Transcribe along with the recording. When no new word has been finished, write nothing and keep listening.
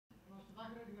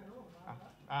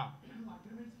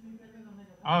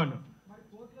అవును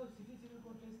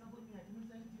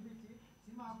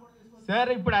సార్,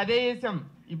 ఇప్పుడు అదే చేసాం.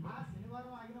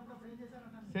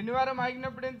 శనివారం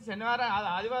ఆగినప్పుడు శనివారం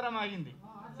ఆదివారం ఆగింది,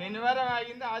 శనివారం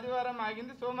ఆగింది, ఆదివారం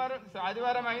ఆగింది, సోమవారం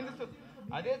ఆదివారం ఆగింది.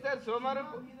 అదే సార్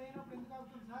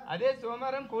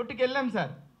సోమవారం కోర్టుకి వెళ్ళాం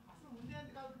సార్.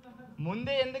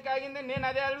 ముందే ఎందుకు ఆగింది నేను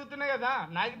అదే అడుగుతున్నా కదా,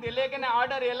 నాకు తెలియకనే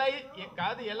ఆర్డర్ ఎలా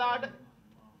ఆర్డర్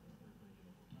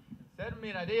సార్,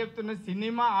 మీరు అదే చెప్తున్న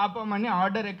సినిమా ఆపమని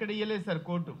ఆర్డర్ ఎక్కడ ఇవ్వలేదు సార్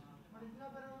కోర్టు.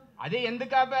 అదే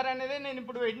ఎందుకు ఆపారనేదే నేను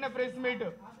ఇప్పుడు పెట్టిన ప్రెస్ మీట్.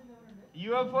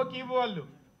 యూఎఫ్ఓ కీబు వాళ్ళు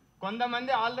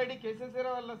కొంతమంది ఆల్రెడీ కేసెస్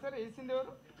వల్ల సార్ వేసింది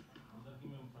ఎవరు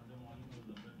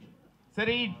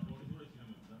సరే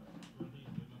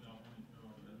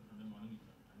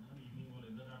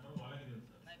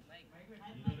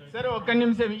సార్ ఒక్క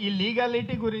నిమిషం. ఈ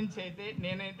లీగాలిటీ గురించి అయితే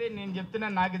నేను చెప్తున్నా,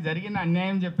 నాకు జరిగిన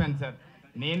అన్యాయం చెప్పాను సార్.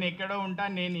 నేను ఎక్కడో ఉంటా,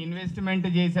 నేను ఇన్వెస్ట్మెంట్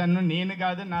చేశాను, నేను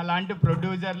కాదు, నా లాంటి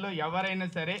ప్రొడ్యూసర్లు ఎవరైనా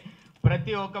సరే.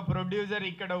 ప్రతి ఒక్క ప్రొడ్యూసర్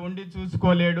ఇక్కడ ఉండి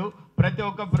చూసుకోలేడు. ప్రతి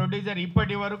ఒక్క ప్రొడ్యూసర్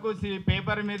ఇప్పటి వరకు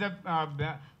పేపర్ మీద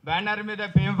బ్యానర్ మీద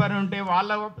పేపర్ ఉంటే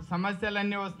వాళ్ళ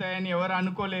సమస్యలన్నీ వస్తాయని ఎవరు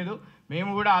అనుకోలేదు.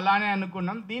 మేము కూడా అలానే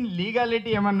అనుకున్నాం. దీని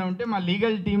లీగాలిటీ ఏమన్నా ఉంటే మా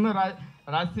లీగల్ టీమ్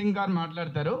రాజ్ సింగ్ గారు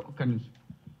మాట్లాడతారు. ఒక్క నిమిషం.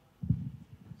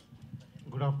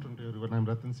 Good afternoon to everyone. I'm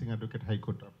Ratan Singh, Advocate, High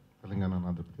Court of Telangana and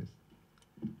Andhra Pradesh.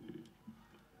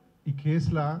 ఈ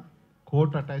కేసులో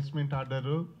కోర్టు అటాచ్మెంట్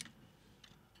ఆర్డరు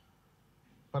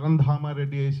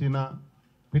పరంధామారెడ్డి వేసిన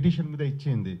పిటిషన్ మీద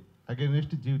ఇచ్చింది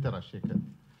అగైనెస్ట్ జీవితరాజ్ శేఖర్.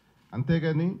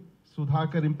 అంతేగాని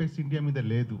సుధాకర్ ఇంపెక్స్ ఇండియా మీద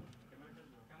లేదు.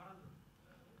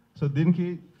 సో దీనికి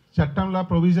చట్టంలో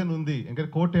ప్రొవిజన్ ఉంది, ఇంకా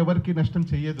కోర్టు ఎవరికి నష్టం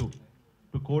చెయ్యదు.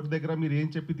 ఇప్పుడు కోర్టు దగ్గర మీరు ఏం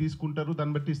చెప్పి తీసుకుంటారు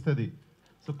దాన్ని బట్టి ఇస్తుంది.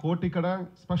 సో కోర్టు ఇక్కడ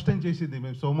స్పష్టం చేసింది.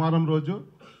 మేము సోమవారం రోజు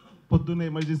పొద్దున్న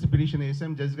ఎమర్జెన్సీ పిటిషన్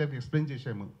వేసాము, జడ్జి గారికి ఎక్స్ప్లెయిన్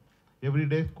చేసాము.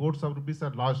 Everyday courts of rupees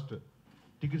or last.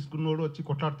 Tickets కొన్నోడు వచ్చి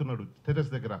కొట్లాడుతున్నాడు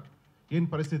థియేటర్స్ దగ్గర, ఏం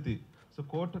పరిస్థితి. So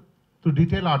court to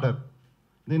detail order,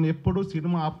 నేను ఎప్పుడూ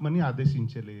సినిమా ఆపమని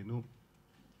ఆదేశించలేను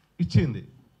ఇచ్చింది.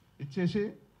 ఇచ్చేసి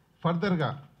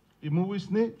ఫర్దర్గా ఈ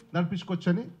మూవీస్ని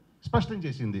నడిపించుకోవచ్చని స్పష్టం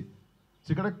చేసింది. సో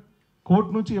ఇక్కడ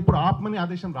కోర్టు నుంచి ఎప్పుడు ఆపమని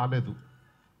ఆదేశం రాలేదు.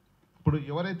 ఇప్పుడు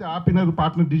ఎవరైతే ఆపినారు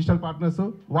పార్ట్నర్, డిజిటల్ పార్ట్నర్స్,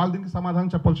 వాళ్ళ దీనికి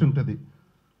సమాధానం చెప్పాల్సి ఉంటుంది.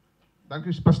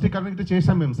 దానికి స్పష్టీకరణ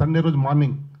చేసాం మేము సండే రోజు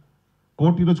మార్నింగ్.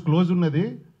 కోర్టు ఈరోజు క్లోజ్ ఉన్నది,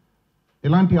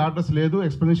 ఎలాంటి ఆర్డర్స్ లేదు,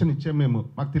 ఎక్స్ప్లెనేషన్ ఇచ్చాం మేము.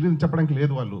 మాకు తెలియదు చెప్పడానికి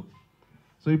లేదు వాళ్ళు.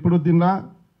 సో ఇప్పుడు దీనిలో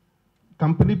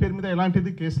కంపెనీ పేరు మీద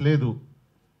ఎలాంటిది కేసు లేదు,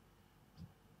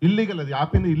 ఇల్లీగల్ అది,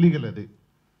 ఆపింది ఇల్లీగల్ అది.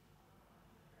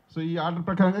 సో ఈ ఆర్డర్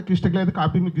ప్రకారంగా కిష్టకి లేదు,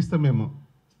 కాపీ మీకు ఇస్తాం మేము.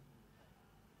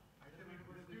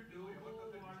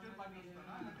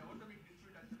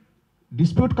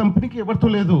 డిస్ప్యూట్ కంపెనీకి ఎవరితో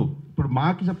లేదు. ఇప్పుడు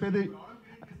మాకు చెప్పేది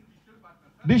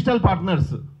digital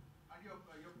partners.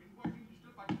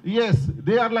 Yes,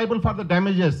 they are liable for the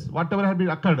damages, whatever had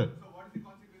been occurred. So what is the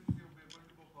consequences if we are going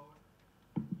to go forward?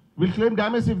 We'll claim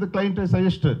damage if the client is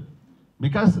suggested,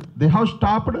 because they have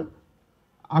stopped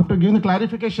after giving the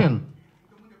clarification.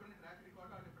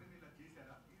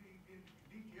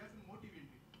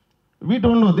 We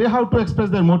don't know. They have to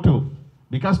express their motive,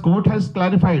 because court has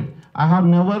clarified. I have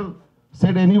never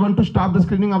said anyone to stop the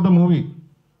screening of the movie.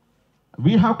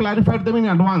 We have clarified them in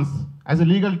advance. As a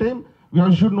legal team, we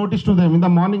have issued notice to them in the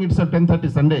morning. It's at 10:30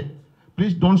 Sunday.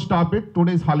 Please don't stop it.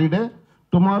 Today is holiday.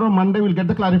 Tomorrow Monday we'll get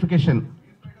the clarification.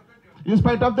 In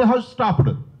spite of they have stopped.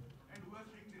 And who has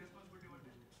taken the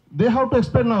responsibility? They have to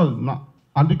explain now.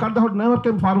 On record they have never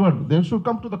came forward. They should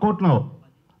come to the court now.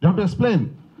 They have to explain,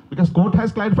 because court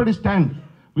has clarified its stand.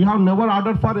 We have never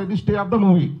ordered for any stay of the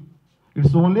movie.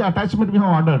 It's only attachment we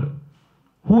have ordered.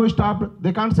 Who has stopped?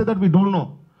 They can't say that we don't know,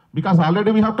 because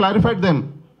already we have clarified them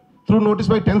through notice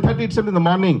by 10:30 itself in the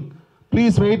morning.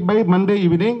 Please wait by Monday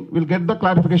evening. We'll get the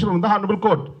clarification from the Honorable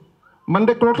Court.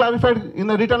 Monday court clarified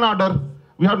in a written order.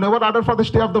 We have never ordered for the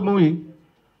stay of the movie.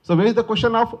 So where is the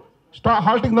question of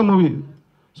halting the movie?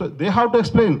 So they have to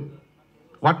explain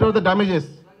whatever the damages.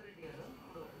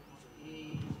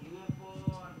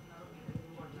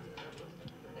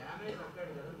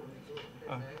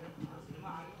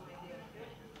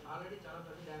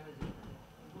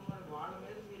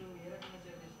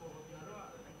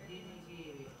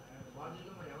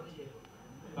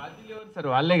 Sir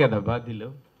వాళ్ళే కదా బాధ్యులు.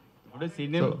 ఇప్పుడు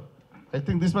cinema I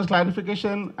think this much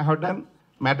clarification I have done.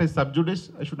 Matter is sub judice.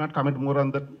 I should not comment more on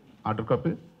that order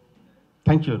copy.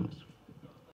 Thank you.